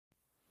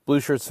Blue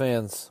Shirts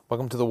fans,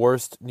 welcome to the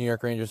Worst New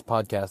York Rangers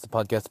podcast, the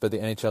podcast about the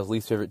NHL's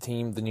least favorite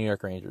team, the New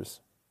York Rangers.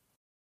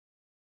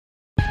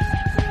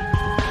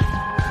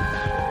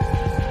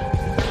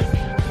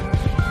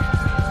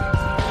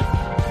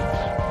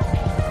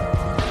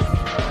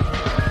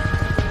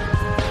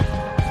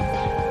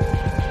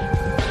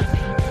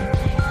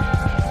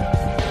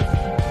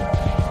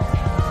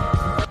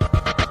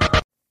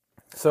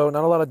 So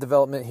not a lot of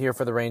development here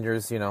for the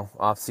Rangers,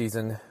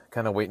 off-season,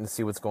 kind of waiting to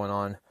see what's going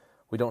on.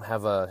 We don't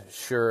have a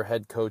sure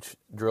head coach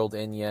drilled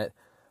in yet.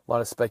 A lot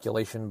of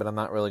speculation, but I'm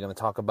not really going to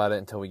talk about it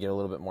until we get a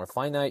little bit more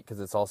finite because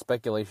it's all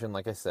speculation,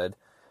 like I said.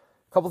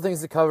 A couple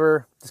things to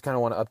cover, just kind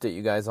of want to update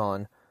you guys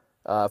on.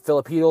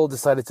 Philip Hedl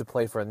decided to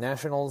play for the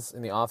Nationals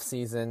in the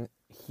off-season.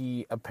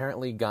 He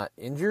apparently got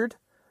injured,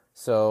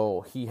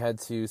 so he had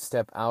to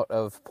step out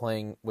of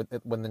playing with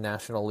the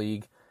National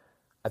League.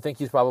 I think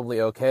he's probably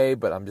okay,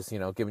 but I'm just,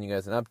 giving you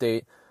guys an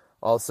update.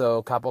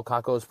 Also, Kaapo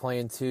Kakko is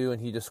playing too,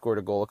 and he just scored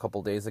a goal a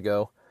couple days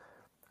ago.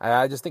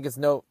 I just think it's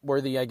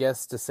noteworthy, I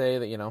guess, to say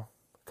that,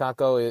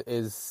 Kakko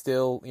is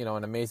still,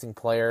 an amazing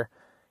player,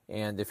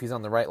 and if he's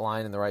on the right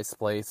line in the right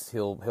place,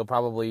 he'll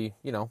probably,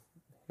 he'll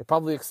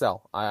probably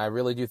excel. I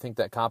really do think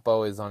that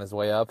Kaapo is on his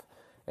way up,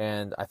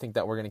 and I think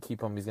that we're going to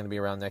keep him. He's going to be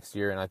around next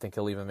year, and I think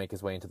he'll even make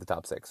his way into the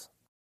top 6.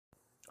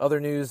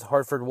 Other news,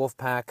 Hartford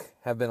Wolfpack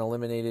have been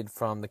eliminated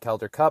from the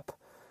Calder Cup.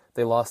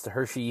 They lost to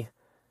Hershey,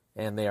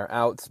 and they are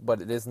out,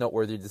 but it is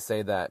noteworthy to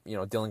say that,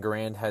 Dylan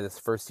Garand had his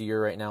first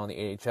year right now in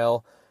the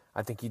AHL.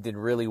 I think he did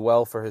really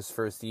well for his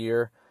first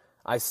year.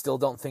 I still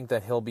don't think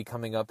that he'll be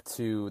coming up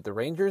to the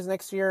Rangers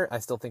next year. I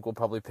still think we'll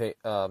probably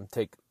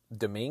take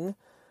Domingue,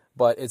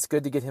 but it's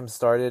good to get him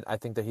started. I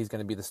think that he's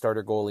going to be the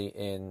starter goalie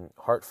in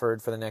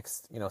Hartford for the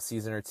next,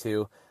 season or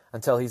two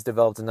until he's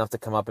developed enough to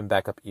come up and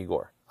back up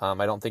Igor.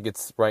 I don't think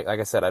it's right. Like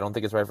I said, I don't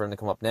think it's right for him to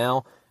come up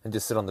now and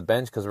just sit on the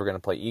bench because we're going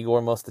to play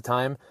Igor most of the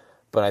time.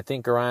 But I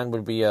think Garand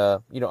would be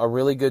a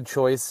really good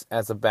choice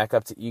as a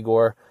backup to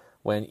Igor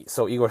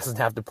so Igor doesn't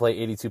have to play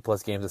 82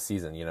 plus games a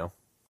season,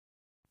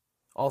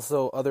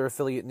 Also, other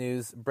affiliate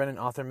news, Brennan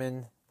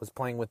Otherman was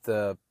playing with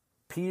the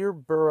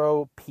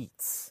Peterborough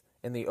Petes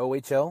in the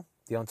OHL,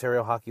 the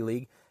Ontario Hockey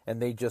League,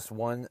 and they just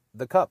won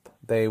the cup.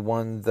 They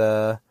won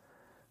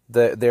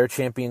their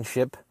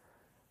championship,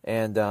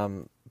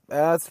 and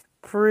that's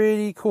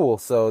pretty cool.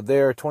 So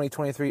they're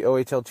 2023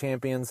 OHL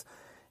champions,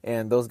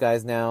 and those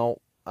guys now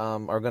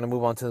are going to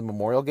move on to the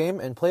Memorial Game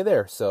and play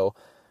there. So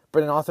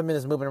Brendan Otherman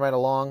is moving right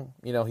along.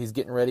 He's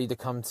getting ready to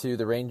come to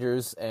the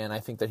Rangers, and I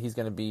think that he's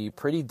going to be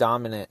pretty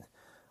dominant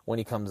when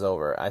he comes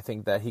over. I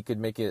think that he could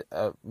make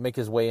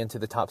his way into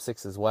the top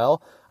 6 as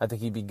well. I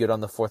think he'd be good on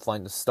the fourth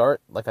line to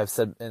start. Like I've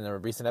said in a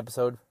recent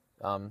episode,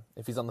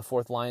 if he's on the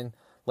fourth line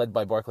led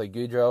by Barclay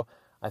Goodrow,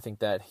 I think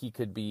that he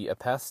could be a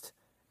pest,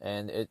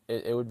 and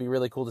it would be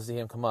really cool to see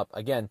him come up.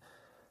 Again,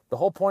 the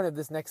whole point of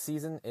this next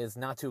season is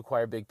not to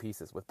acquire big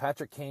pieces. With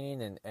Patrick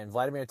Kane and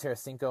Vladimir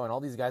Tarasenko and all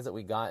these guys that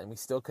we got, and we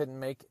still couldn't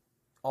make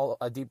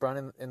a deep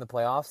run in the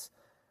playoffs,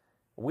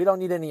 we don't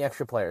need any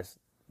extra players.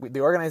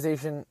 The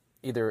organization,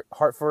 either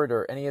Hartford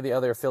or any of the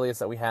other affiliates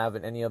that we have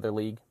in any other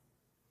league,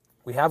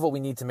 we have what we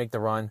need to make the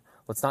run.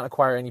 Let's not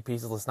acquire any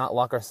pieces. Let's not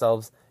lock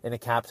ourselves in a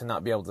cap to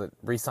not be able to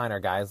re-sign our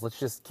guys. Let's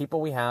just keep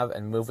what we have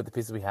and move with the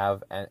pieces we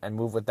have and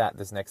move with that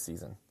this next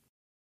season.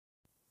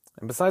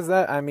 And besides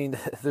that,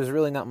 there's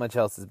really not much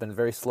else. It's been a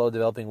very slow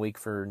developing week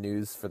for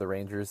news for the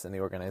Rangers and the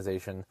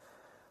organization.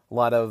 A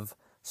lot of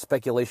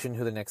speculation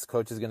who the next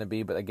coach is going to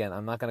be, but again,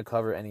 I'm not going to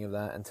cover any of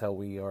that until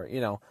we are,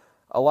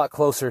 a lot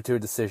closer to a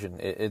decision.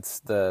 It's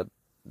the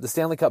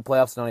Stanley Cup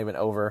playoffs are not even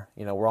over.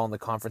 We're all in the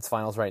conference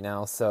finals right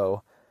now,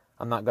 so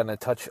I'm not going to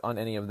touch on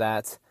any of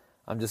that.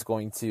 I'm just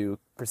going to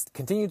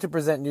continue to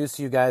present news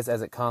to you guys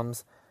as it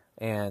comes,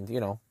 and,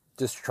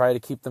 just try to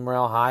keep the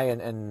morale high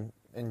and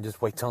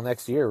just wait till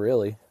next year,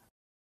 really.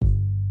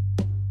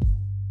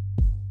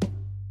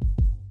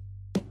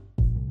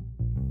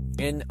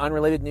 In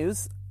unrelated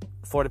news,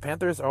 Florida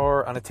Panthers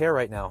are on a tear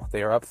right now.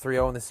 They are up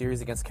 3-0 in the series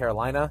against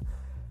Carolina.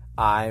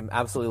 I'm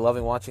absolutely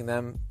loving watching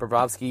them.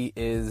 Bobrovsky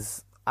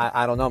is,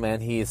 I don't know,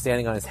 man. He is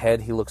standing on his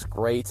head. He looks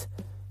great.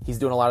 He's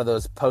doing a lot of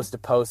those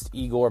post-to-post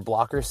Igor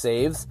blocker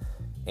saves.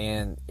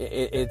 And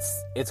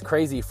it's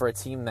crazy for a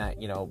team that,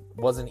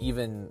 wasn't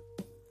even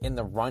in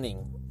the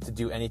running to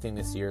do anything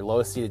this year.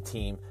 Lowest seeded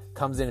team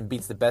comes in and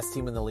beats the best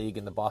team in the league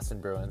in the Boston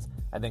Bruins,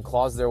 and then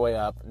claws their way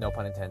up, no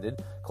pun intended,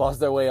 claws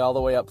their way all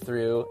the way up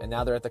through, and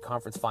now they're at the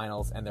conference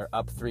finals, and they're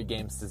up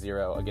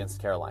 3-0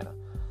 against Carolina.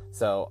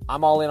 So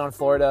I'm all in on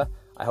Florida.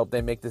 I hope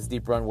they make this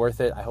deep run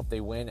worth it. I hope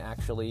they win,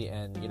 actually,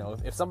 and,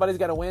 if somebody's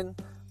got to win,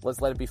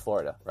 let's let it be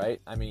Florida,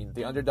 right?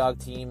 The underdog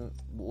team,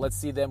 let's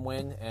see them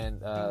win,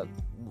 and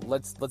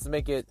let's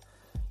make it.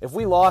 If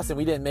we lost and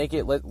we didn't make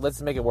it,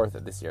 let's make it worth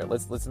it this year.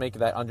 Let's make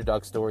that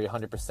underdog story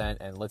 100%,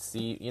 and let's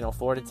see,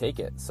 Florida take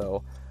it.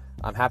 So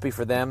I'm happy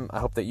for them. I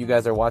hope that you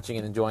guys are watching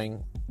and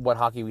enjoying what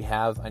hockey we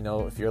have. I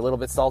know if you're a little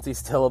bit salty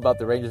still about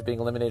the Rangers being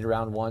eliminated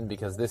round 1,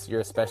 because this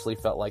year especially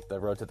felt like the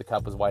road to the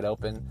Cup was wide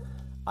open.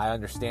 I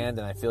understand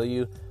and I feel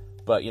you,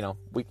 but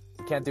we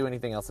can't do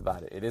anything else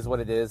about it. It is what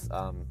it is.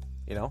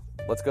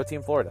 let's go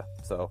Team Florida.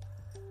 So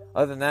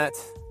other than that,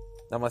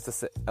 not much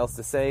else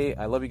to say.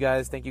 I love you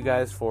guys. Thank you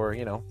guys for,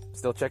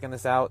 still checking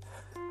this out.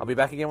 I'll be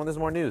back again when there's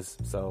more news.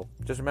 So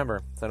just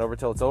remember, it's not over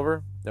till it's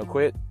over. Don't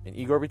quit. In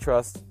Igor we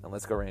trust. And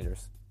let's go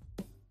Rangers.